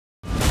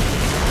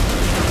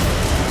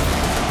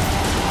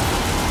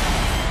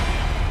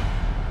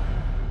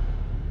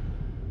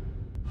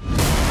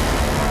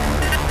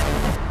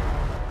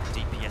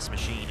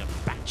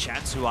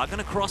who are going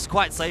to cross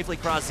quite safely.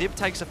 Krazib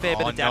takes a fair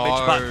bit of damage,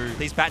 but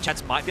these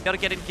Batchats might be able to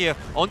get in here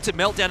onto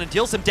Meltdown and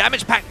deal some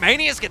damage.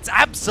 Pac-Manius gets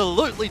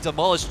absolutely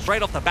demolished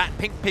straight off the bat.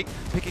 Pink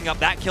picking up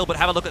that kill, but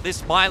have a look at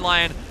this. My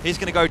Lion is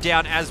going to go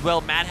down as well.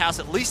 Madhouse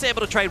at least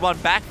able to trade one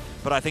back,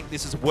 but I think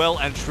this is well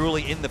and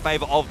truly in the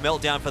favor of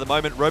Meltdown for the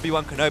moment.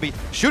 Roby1 Kenobi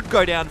should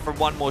go down from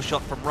one more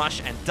shot from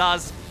Rush, and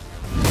does.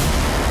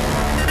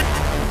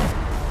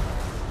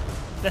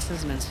 This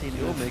is an insane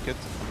move. He'll make it.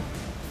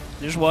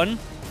 There's one.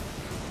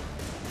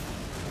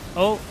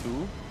 Oh.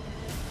 Two.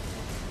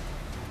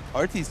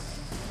 Artie's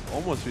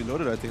almost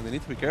reloaded, I think. They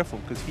need to be careful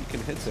because he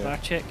can hit there. Star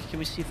check. Can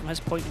we see from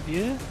his point of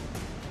view?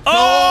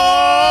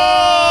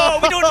 Oh!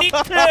 We don't need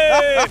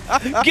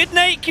to! Good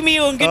night,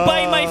 Camille, and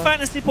goodbye, my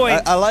fantasy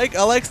point. I like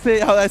how I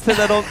said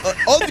that on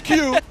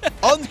cue.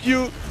 On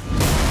cue.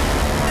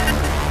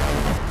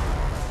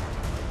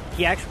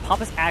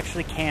 Papas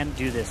actually can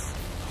do this.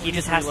 He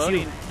just has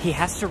to. He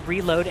has to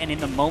reload, and in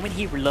the moment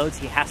he reloads,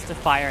 he has to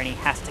fire and he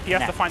has to connect. He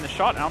has to find the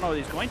shot. I don't know what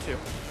he's going to.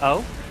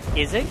 Oh,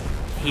 is it?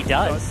 He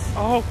does.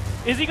 Oh,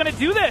 is he going to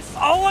do this?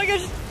 Oh my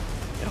gosh!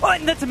 Oh,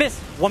 and that's a miss.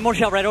 One more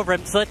shell right over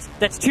him. So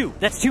that's two.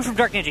 That's two from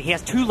Dark Ninja. He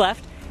has two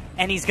left,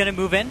 and he's going to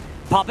move in.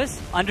 Papas,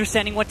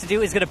 understanding what to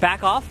do, is going to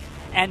back off.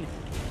 And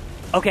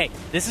okay,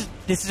 this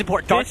is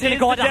important. Dark's going to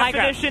go on the high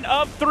ground. This is the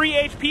definition of 3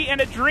 HP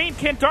and a dream.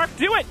 Can Dark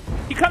do it?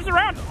 He comes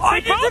around. Oh,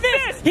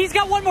 he's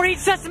got one more. He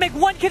just has to make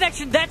one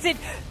connection. That's it.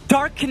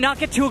 Dark cannot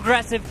get too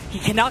aggressive. He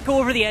cannot go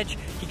over the edge.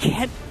 He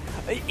can't.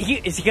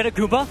 Is he gonna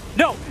Goomba?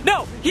 No,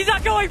 no, he's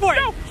not going for it.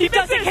 No, he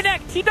doesn't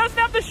connect. He doesn't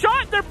have the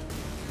shot.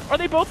 Are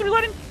they both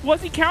reloading?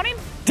 Was he counting?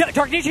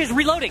 Dark Ninja is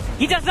reloading.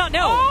 He does not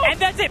know. Oh. And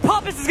that's it.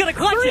 Papas is gonna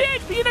clutch 3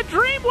 it. 3 HP in a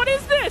dream. What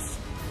is this?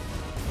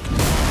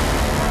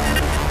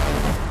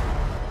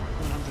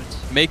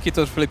 Make it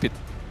or flip it.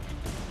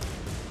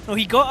 No,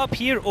 he got up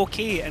here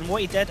okay, and what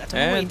he did, I don't know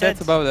what he did. And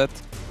that's about that.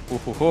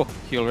 Oh,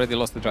 he already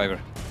lost the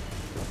driver.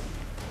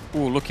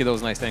 Ooh, look at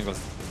those nice angles.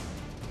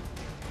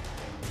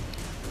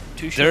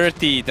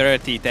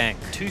 Dirty tank.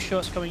 2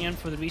 shots coming in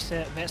for the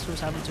reset. Vessel's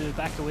having to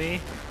back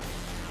away.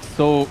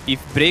 So if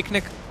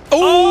Breakneck...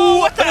 Oh,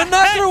 what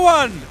another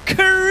one!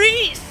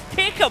 Kareets,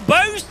 take a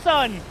bow,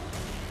 son!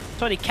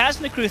 Sorry,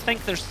 Kaznakru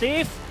think they're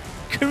safe.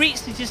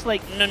 Kareets is just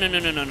like, no.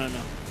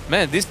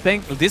 Man, this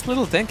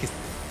little tank is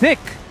thick.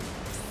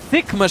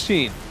 Thick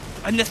machine.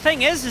 And the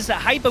thing is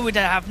that Haiba would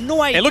have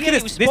no idea. Hey, look at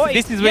this.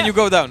 This is when you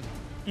go down.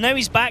 Now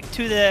he's back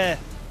to the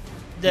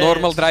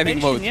normal driving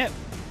mode. Yeah.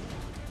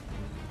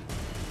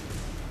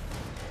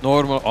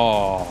 Normal.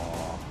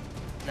 Oh.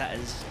 That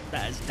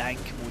is dank,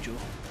 Mojo.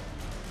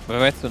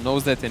 Brevetto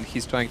knows that, and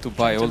he's trying to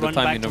buy all the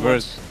time in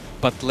reverse.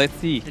 But let's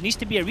see. There needs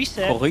to be a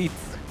reset. Correct.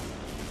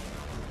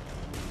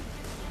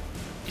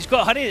 He's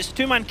got to hurry. It's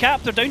 2-man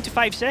cap. They're down to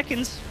 5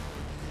 seconds.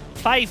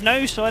 5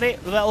 now. Sorry,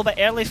 a little bit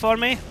early for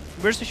me.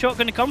 Where's the shot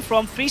going to come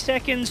from? 3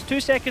 seconds, 2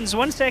 seconds,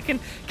 1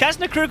 second.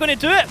 Kaznakru are going to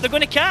do it. They're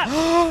going to cap.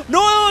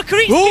 No,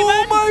 Kareets came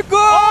in. Oh my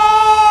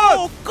god!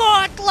 Oh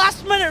god!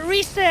 Last minute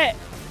reset.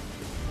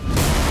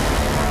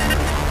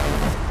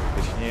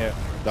 Точнее,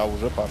 да,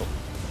 уже пару.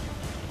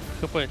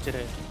 ХП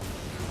теряет.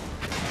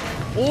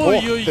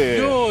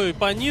 Ой-ой-ой,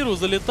 по Ниру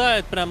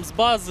залетает прям с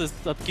базы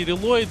от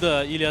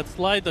Кириллоида или от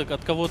Слайда,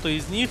 от кого-то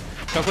из них.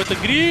 Какой-то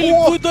гриль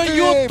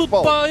выдает тут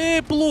по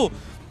Эйплу.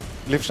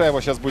 Левша его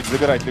сейчас будет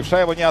забирать.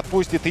 Левша его не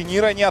отпустит. И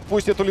Нира не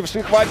отпустит. У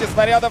Левши хватит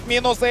снарядов.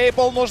 Минус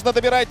Эйпл. Нужно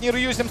добирать Ниру.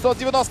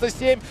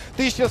 797.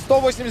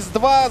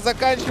 1182.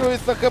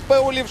 Заканчивается ХП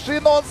у Левши.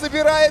 Но он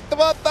забирает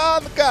 2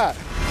 танка.